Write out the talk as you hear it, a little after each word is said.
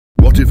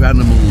if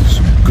animals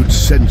could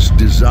sense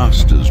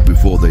disasters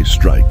before they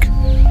strike?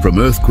 From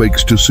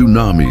earthquakes to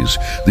tsunamis,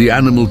 the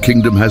animal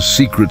kingdom has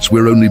secrets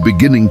we're only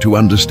beginning to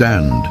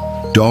understand.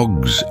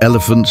 Dogs,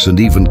 elephants, and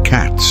even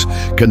cats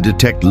can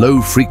detect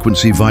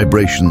low-frequency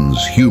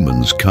vibrations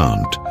humans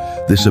can't.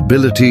 This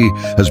ability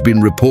has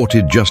been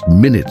reported just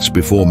minutes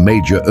before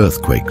major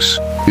earthquakes.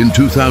 In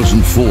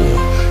 2004,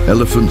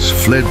 elephants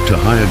fled to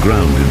higher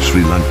ground in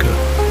Sri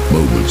Lanka,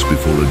 moments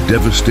before a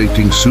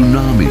devastating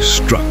tsunami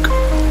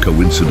struck.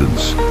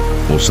 Coincidence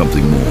or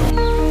something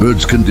more?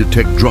 Birds can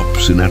detect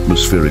drops in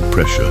atmospheric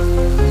pressure.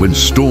 When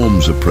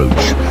storms approach,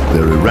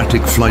 their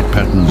erratic flight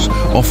patterns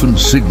often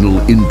signal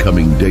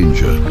incoming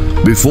danger.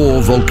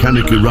 Before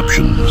volcanic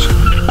eruptions,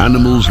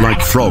 animals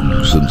like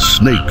frogs and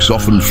snakes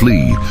often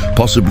flee,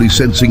 possibly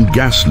sensing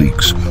gas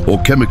leaks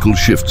or chemical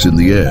shifts in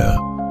the air.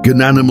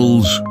 Can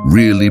animals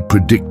really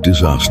predict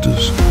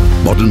disasters?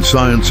 Modern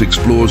science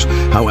explores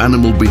how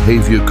animal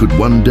behavior could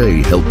one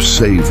day help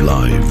save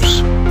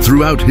lives.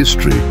 Throughout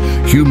history,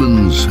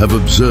 humans have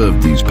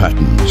observed these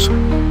patterns.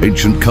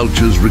 Ancient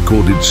cultures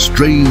recorded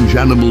strange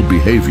animal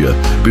behavior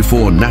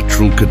before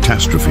natural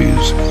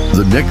catastrophes.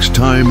 The next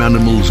time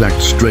animals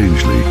act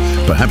strangely,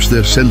 perhaps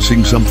they're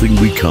sensing something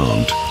we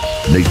can't.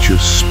 Nature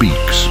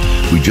speaks.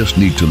 We just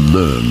need to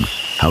learn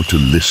how to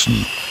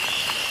listen.